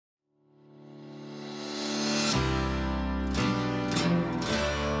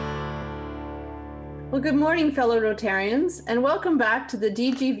Well, good morning, fellow Rotarians, and welcome back to the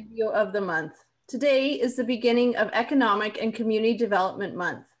DG Video of the Month. Today is the beginning of Economic and Community Development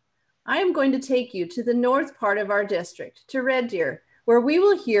Month. I am going to take you to the north part of our district, to Red Deer, where we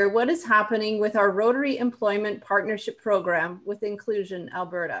will hear what is happening with our Rotary Employment Partnership Program with Inclusion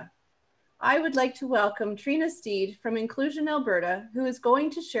Alberta. I would like to welcome Trina Steed from Inclusion Alberta, who is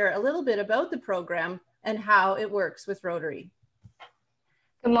going to share a little bit about the program and how it works with Rotary.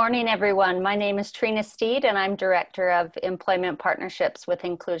 Good morning, everyone. My name is Trina Steed, and I'm Director of Employment Partnerships with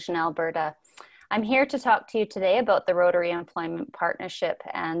Inclusion Alberta. I'm here to talk to you today about the Rotary Employment Partnership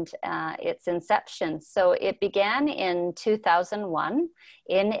and its inception. So it began in 2001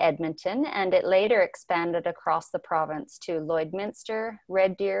 in Edmonton, and it later expanded across the province to Lloydminster,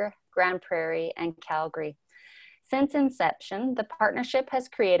 Red Deer, Grand Prairie, and Calgary. Since inception, the partnership has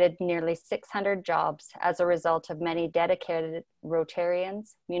created nearly 600 jobs as a result of many dedicated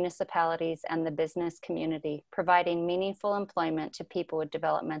Rotarians, municipalities, and the business community, providing meaningful employment to people with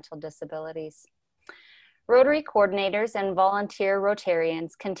developmental disabilities. Rotary coordinators and volunteer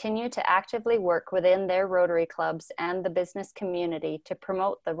Rotarians continue to actively work within their Rotary clubs and the business community to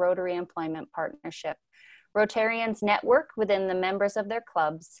promote the Rotary Employment Partnership. Rotarians network within the members of their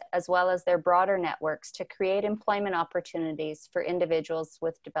clubs, as well as their broader networks, to create employment opportunities for individuals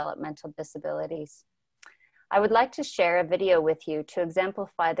with developmental disabilities. I would like to share a video with you to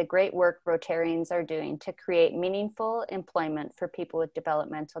exemplify the great work Rotarians are doing to create meaningful employment for people with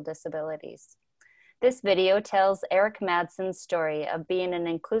developmental disabilities. This video tells Eric Madson's story of being an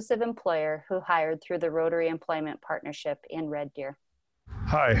inclusive employer who hired through the Rotary Employment Partnership in Red Deer.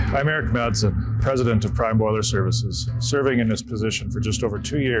 Hi, I'm Eric Madsen, President of Prime Boiler Services, serving in this position for just over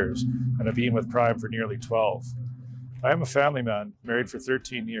 2 years and have been with Prime for nearly 12. I am a family man, married for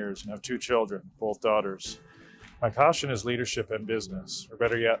 13 years and have 2 children, both daughters. My passion is leadership and business, or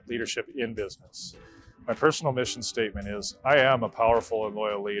better yet, leadership in business. My personal mission statement is, I am a powerful and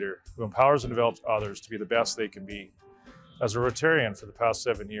loyal leader who empowers and develops others to be the best they can be. As a Rotarian for the past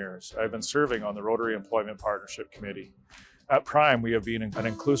 7 years, I have been serving on the Rotary Employment Partnership Committee. At Prime, we have been an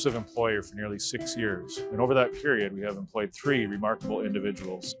inclusive employer for nearly 6 years, and over that period, we have employed 3 remarkable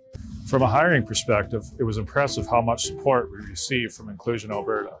individuals. From a hiring perspective, it was impressive how much support we received from Inclusion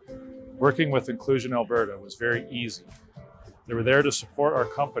Alberta. Working with Inclusion Alberta was very easy. They were there to support our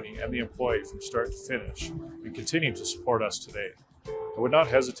company and the employee from start to finish, and continue to support us today. I would not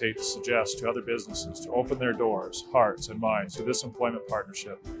hesitate to suggest to other businesses to open their doors, hearts, and minds to this employment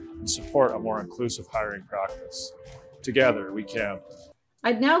partnership and support a more inclusive hiring practice. Together, we can.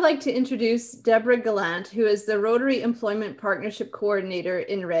 I'd now like to introduce Deborah Gallant, who is the Rotary Employment Partnership Coordinator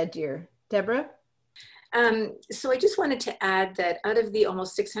in Red Deer. Deborah? So I just wanted to add that out of the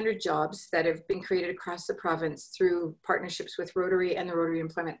almost 600 jobs that have been created across the province through partnerships with Rotary and the Rotary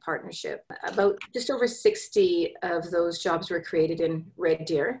Employment Partnership, about just over 60 of those jobs were created in Red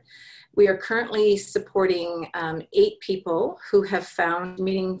Deer. We are currently supporting 8 people who have found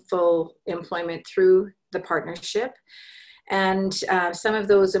meaningful employment through the partnership. And some of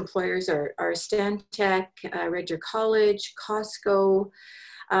those employers are Stantec, Red Deer College, Costco,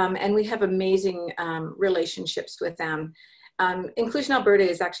 and we have amazing relationships with them. Inclusion Alberta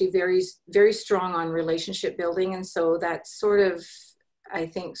is actually very, very strong on relationship building, and so that's sort of, I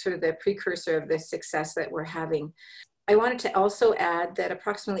think, sort of the precursor of the success that we're having. I wanted to also add that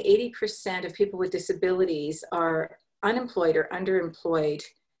approximately 80% of people with disabilities are unemployed or underemployed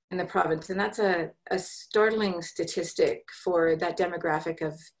in the province, and that's a startling statistic for that demographic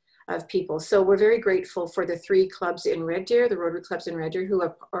of people. So we're very grateful for the 3 clubs in Red Deer, the Rotary clubs in Red Deer, who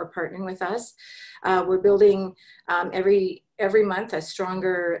are partnering with us. We're building every month a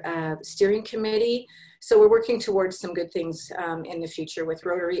stronger steering committee. So we're working towards some good things in the future with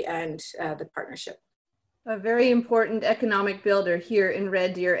Rotary and the partnership. A very important economic builder here in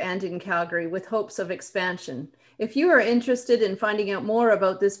Red Deer and in Calgary with hopes of expansion. If you are interested in finding out more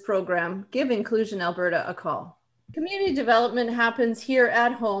about this program, give Inclusion Alberta a call. Community development happens here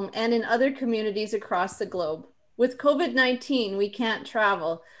at home and in other communities across the globe. With COVID-19, we can't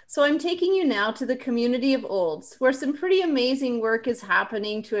travel, so I'm taking you now to the community of Olds, where some pretty amazing work is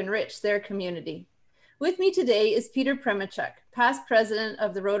happening to enrich their community. With me today is Peter Premichuk, past president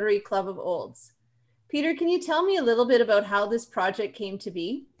of the Rotary Club of Olds. Peter, can you tell me a little bit about how this project came to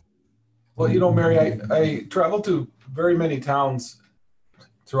be? Well, you know, Mary, I traveled to very many towns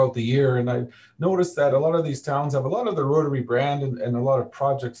throughout the year, and I noticed that a lot of these towns have a lot of the Rotary brand and a lot of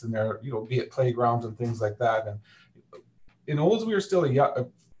projects in there, you know, be it playgrounds and things like that. And in Olds, we were still a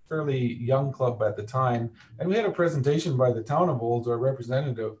fairly young club at the time, and we had a presentation by the town of Olds, our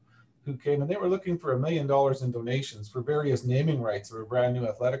representative, who came, and they were looking for $1 million in donations for various naming rights of a brand new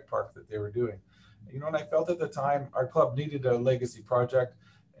athletic park that they were doing. And I felt at the time our club needed a legacy project,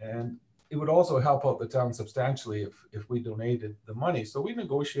 and it would also help out the town substantially if we donated the money. So we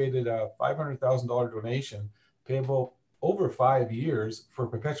negotiated a $500,000 donation payable over 5 years for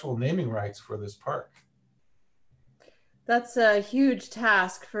perpetual naming rights for this park. That's a huge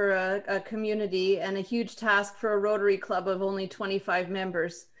task for a community, and a huge task for a Rotary Club of only 25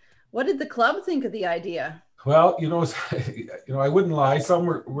 members. What did the club think of the idea? Well, I wouldn't lie. Some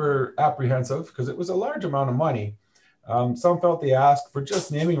were apprehensive because it was a large amount of money. Some felt the ask for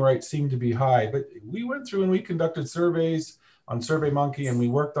just naming rights seemed to be high, but we went through and we conducted surveys on SurveyMonkey, and we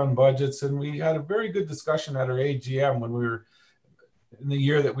worked on budgets, and we had a very good discussion at our AGM when we were in the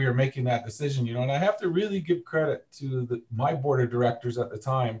year that we were making that decision, and I have to really give credit to my board of directors at the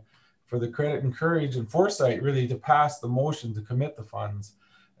time for the credit and courage and foresight really to pass the motion to commit the funds.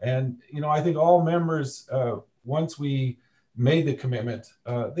 And, I think all members, once we made the commitment,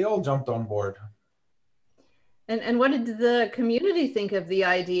 they all jumped on board. And what did the community think of the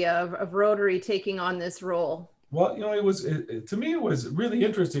idea of Rotary taking on this role? Well, to me, it was really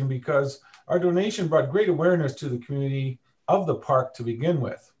interesting because our donation brought great awareness to the community of the park to begin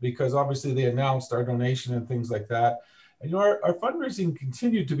with, because obviously they announced our donation and things like that. And our fundraising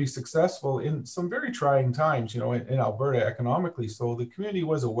continued to be successful in some very trying times, in Alberta economically. So the community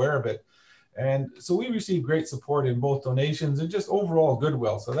was aware of it. And so we received great support in both donations and just overall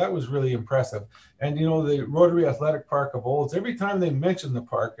goodwill. So that was really impressive. And, the Rotary Athletic Park of Olds, every time they mention the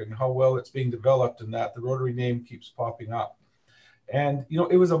park and how well it's being developed and that, the Rotary name keeps popping up. And,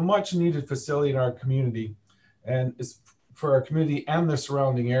 it was a much needed facility in our community, and it's for our community and the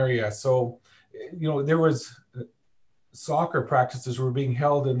surrounding area. So, there was soccer practices were being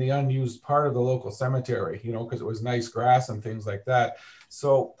held in the unused part of the local cemetery, because it was nice grass and things like that.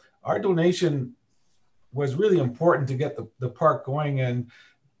 So our donation was really important to get the park going. And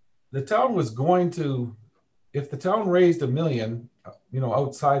the town was going to, if the town raised $1 million,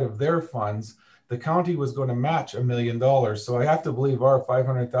 outside of their funds, the county was going to match $1 million. So I have to believe our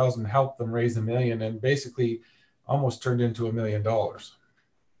 500,000 helped them raise $1 million, and basically almost turned into $1 million.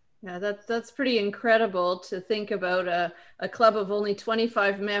 Yeah, that's pretty incredible to think about a club of only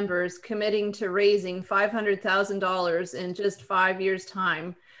 25 members committing to raising $500,000 in just 5 years'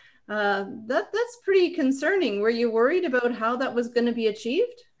 time. That's pretty concerning. Were you worried about how that was going to be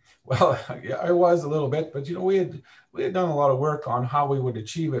achieved? Well, yeah, I was a little bit, but we had done a lot of work on how we would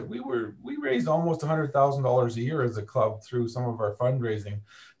achieve it. We raised almost $100,000 a year as a club through some of our fundraising.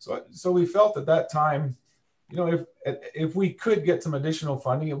 So we felt at that time, if we could get some additional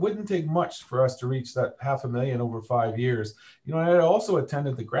funding, it wouldn't take much for us to reach that $500,000 over 5 years. I had also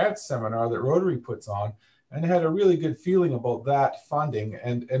attended the grants seminar that Rotary puts on, and had a really good feeling about that funding.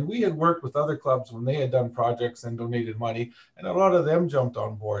 And we had worked with other clubs when they had done projects and donated money, and a lot of them jumped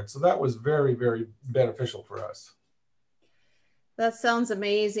on board. So that was very, very beneficial for us. That sounds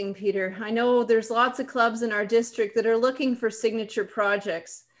amazing, Peter. I know there's lots of clubs in our district that are looking for signature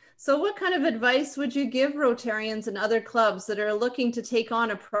projects. So what kind of advice would you give Rotarians and other clubs that are looking to take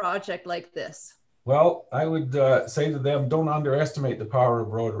on a project like this? Well, I would say to them, don't underestimate the power of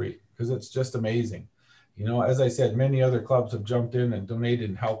Rotary, because it's just amazing. As I said, many other clubs have jumped in and donated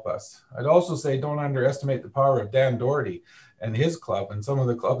and helped us. I'd also say don't underestimate the power of Dan Doherty and his club and some of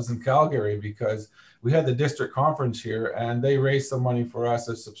the clubs in Calgary, because we had the district conference here and they raised some money for us,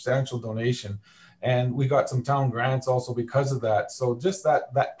 a substantial donation. And we got some town grants also because of that. So just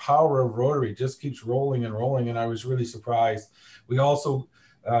that power of Rotary just keeps rolling and rolling. And I was really surprised. We also,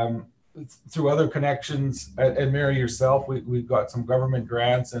 through other connections, and Mary yourself, we got some government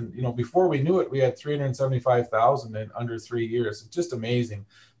grants, and before we knew it, we had 375,000 in under 3 years. It's just amazing.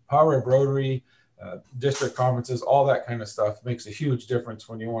 Power of Rotary, district conferences, all that kind of stuff makes a huge difference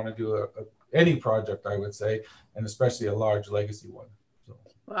when you want to do any project, I would say, and especially a large legacy one.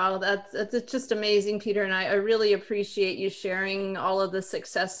 Wow, that's just amazing, Peter. And I really appreciate you sharing all of the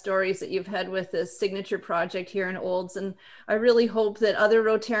success stories that you've had with this signature project here in Olds. And I really hope that other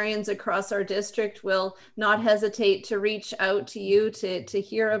Rotarians across our district will not hesitate to reach out to you to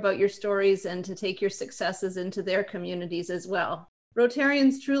hear about your stories and to take your successes into their communities as well.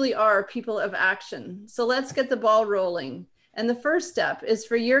 Rotarians truly are people of action. So let's get the ball rolling. And the first step is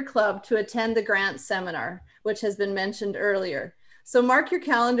for your club to attend the grants seminar, which has been mentioned earlier. So mark your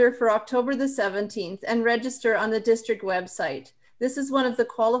calendar for October the 17th and register on the district website. This is one of the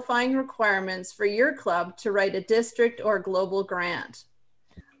qualifying requirements for your club to write a district or global grant.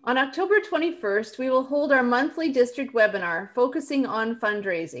 On October 21st, we will hold our monthly district webinar focusing on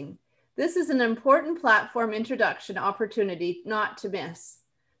fundraising. This is an important platform introduction opportunity not to miss.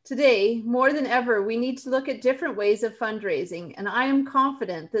 Today, more than ever, we need to look at different ways of fundraising, and I am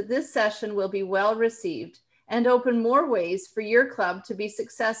confident that this session will be well received and open more ways for your club to be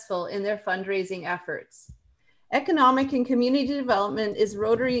successful in their fundraising efforts. Economic and community development is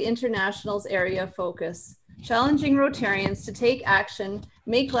Rotary International's area of focus, challenging Rotarians to take action,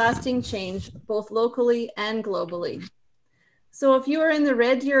 make lasting change, both locally and globally. So if you are in the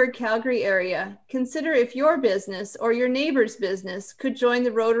Red Deer or Calgary area, consider if your business or your neighbor's business could join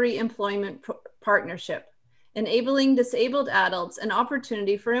the Rotary Employment Partnership, enabling disabled adults an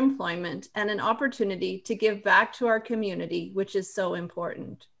opportunity for employment and an opportunity to give back to our community, which is so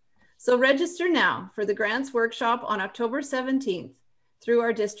important. So register now for the Grants Workshop on October 17th through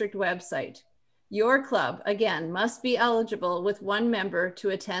our district website. Your club, again, must be eligible with one member to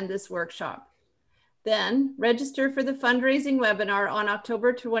attend this workshop. Then register for the fundraising webinar on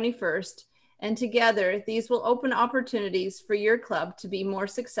October 21st, and together these will open opportunities for your club to be more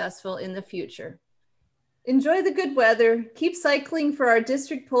successful in the future. Enjoy the good weather, keep cycling for our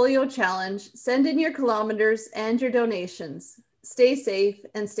District Polio Challenge, send in your kilometers and your donations. Stay safe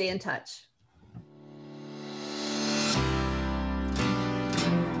and stay in touch.